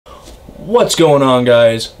What's going on,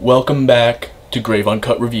 guys? Welcome back to Grave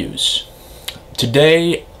Uncut Reviews.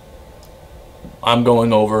 Today I'm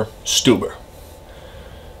going over Stuber.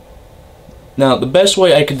 Now, the best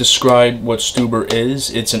way I could describe what Stuber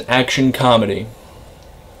is, it's an action comedy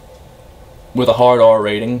with a hard R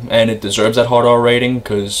rating, and it deserves that hard R rating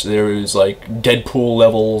because there is like Deadpool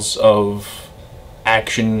levels of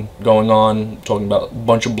action going on, talking about a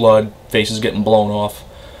bunch of blood, faces getting blown off,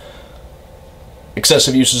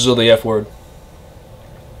 excessive uses of the F word.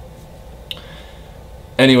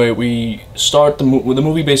 Anyway, we start the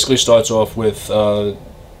movie basically starts off with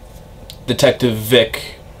Detective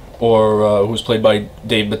Vic, or who's played by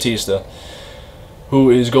Dave Bautista, who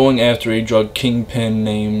is going after a drug kingpin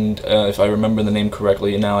named, if I remember the name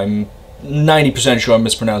correctly, and now I'm 90% sure I'm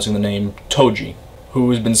mispronouncing the name, Toji, who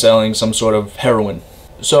has been selling some sort of heroin.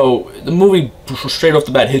 So the movie straight off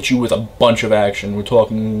the bat hits you with a bunch of action. We're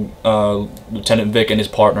talking Lieutenant Vic and his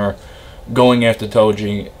partner going after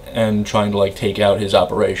Toji and trying to like take out his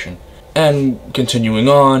operation. And continuing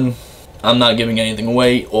on, I'm not giving anything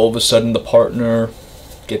away, all of a sudden the partner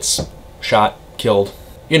gets shot, killed.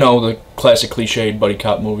 You know, the classic cliched buddy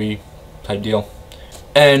cop movie type deal.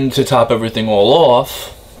 And to top everything all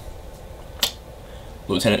off,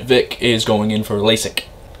 Lieutenant Vic is going in for LASIK.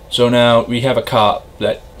 So now we have a cop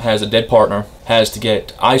that has a dead partner, has to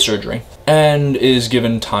get eye surgery, and is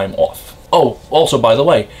given time off. Oh, also by the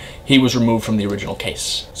way, he was removed from the original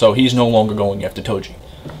case, so he's no longer going after Toji.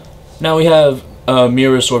 Now we have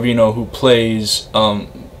Mira Sorvino, who plays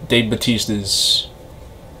Dave Bautista's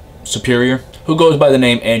superior, who goes by the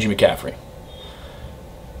name Angie McCaffrey,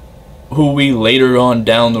 who we later on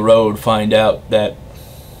down the road find out that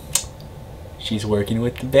she's working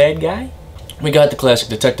with the bad guy. We got the classic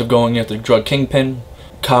detective going after the drug kingpin,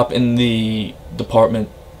 cop in the department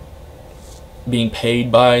being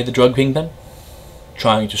paid by the drug kingpin,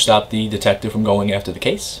 trying to stop the detective from going after the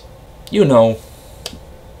case. You know,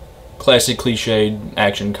 classic cliched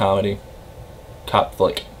action comedy, cop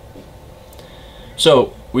flick.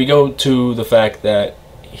 So we go to the fact that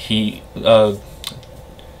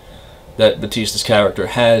that Bautista's character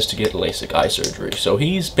has to get LASIK eye surgery, so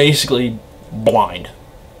he's basically blind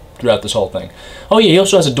throughout this whole thing. Oh yeah, he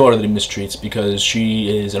also has a daughter that he mistreats because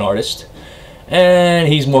she is an artist, and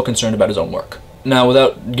he's more concerned about his own work. Now,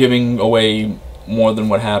 without giving away more than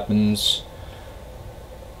what happens,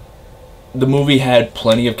 the movie had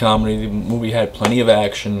plenty of comedy, the movie had plenty of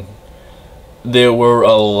action. There were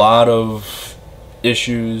a lot of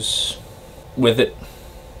issues with it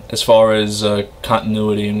as far as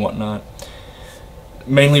continuity and whatnot,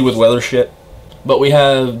 mainly with weather shit. But we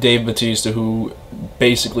have Dave Bautista, who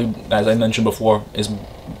basically, as I mentioned before, is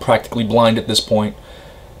practically blind at this point,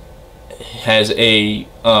 has a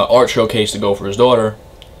art showcase to go for his daughter,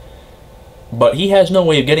 but he has no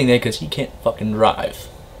way of getting there because he can't fucking drive.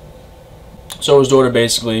 So his daughter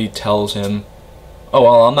basically tells him, oh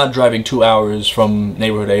well, I'm not driving 2 hours from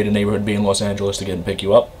neighborhood A to neighborhood B in Los Angeles to get and pick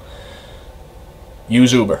you up.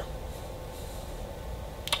 Use Uber.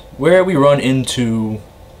 Where we run into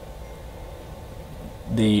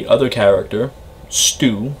the other character,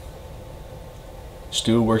 Stu.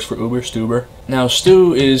 Stu works for Uber, Stuber. Now,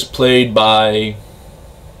 Stu is played by...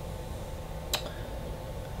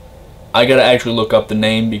 I gotta actually look up the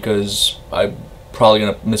name because I'm probably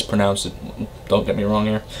gonna mispronounce it. Don't get me wrong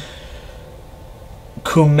here.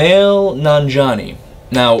 Kumail Nanjiani.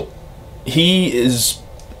 Now, he is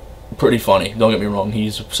pretty funny, don't get me wrong.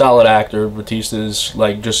 He's a solid actor. Bautista's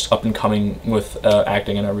like just up and coming with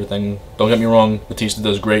acting and everything. Don't get me wrong, Bautista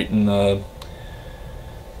does great in the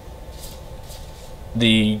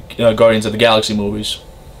Guardians of the Galaxy movies.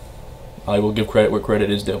 I will give credit where credit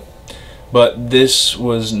is due. But this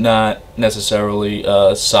was not necessarily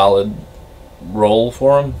a solid role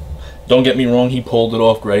for him. Don't get me wrong, he pulled it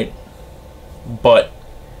off great. But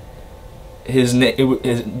his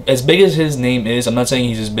as big as his name is, I'm not saying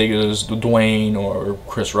he's as big as Dwayne or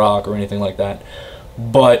Chris Rock or anything like that,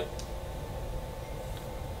 but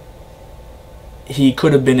he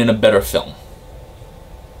could have been in a better film.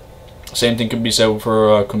 Same thing could be said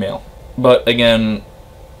for Kumail. But again,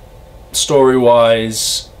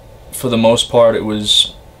 story-wise, for the most part, it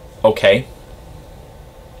was okay.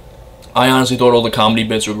 I honestly thought all the comedy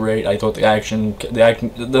bits were great. I thought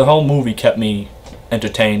the whole movie kept me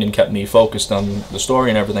entertained and kept me focused on the story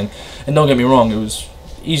and everything. And don't get me wrong, it was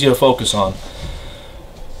easy to focus on.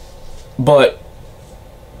 But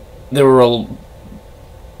there were,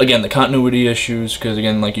 again, the continuity issues, because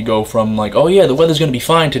again, like, you go from like, oh yeah, the weather's gonna be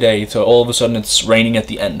fine today, to all of a sudden it's raining at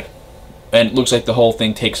the end. And it looks like the whole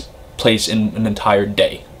thing takes place in an entire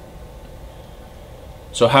day.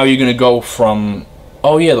 So how are you gonna go from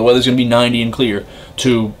oh yeah, the weather's gonna be 90 and clear,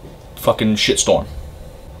 to fucking shitstorm.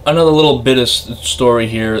 Another little bit of story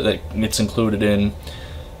here that gets included in,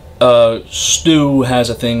 Stu has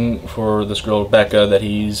a thing for this girl Rebecca that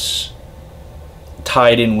he's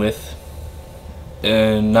tied in with,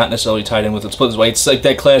 and not necessarily tied in with, let's put it this way, it's like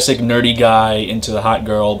that classic nerdy guy into the hot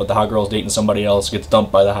girl, but the hot girl's dating somebody else, gets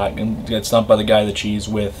dumped by the guy that she's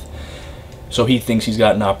with, so he thinks he's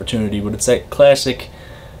got an opportunity, but it's that classic,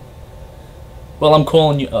 well, I'm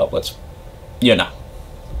calling you up, you know.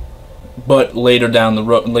 But later down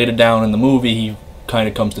in the movie, he kind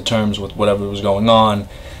of comes to terms with whatever was going on,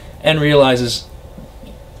 and realizes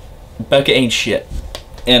Becca ain't shit.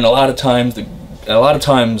 And a lot of times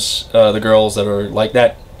the girls that are like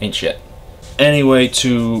that ain't shit. Anyway,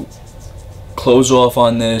 to close off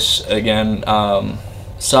on this again,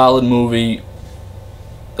 solid movie.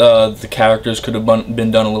 The characters could have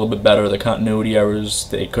been done a little bit better. The continuity errors,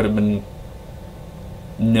 they could have been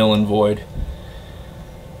nil and void.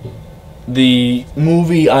 The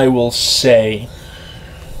movie, I will say,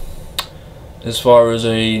 as far as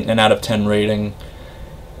an out of 10 rating,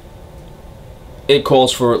 it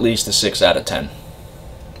calls for at least a 6 out of 10.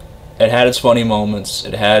 It had its funny moments,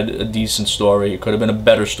 it had a decent story, it could have been a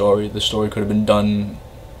better story, the story could have been done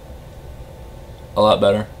a lot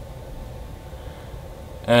better.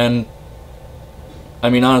 And, I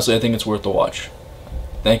mean, honestly, I think it's worth the watch.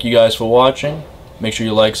 Thank you guys for watching. Make sure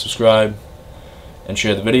you like, subscribe, and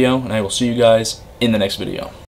share the video, and I will see you guys in the next video.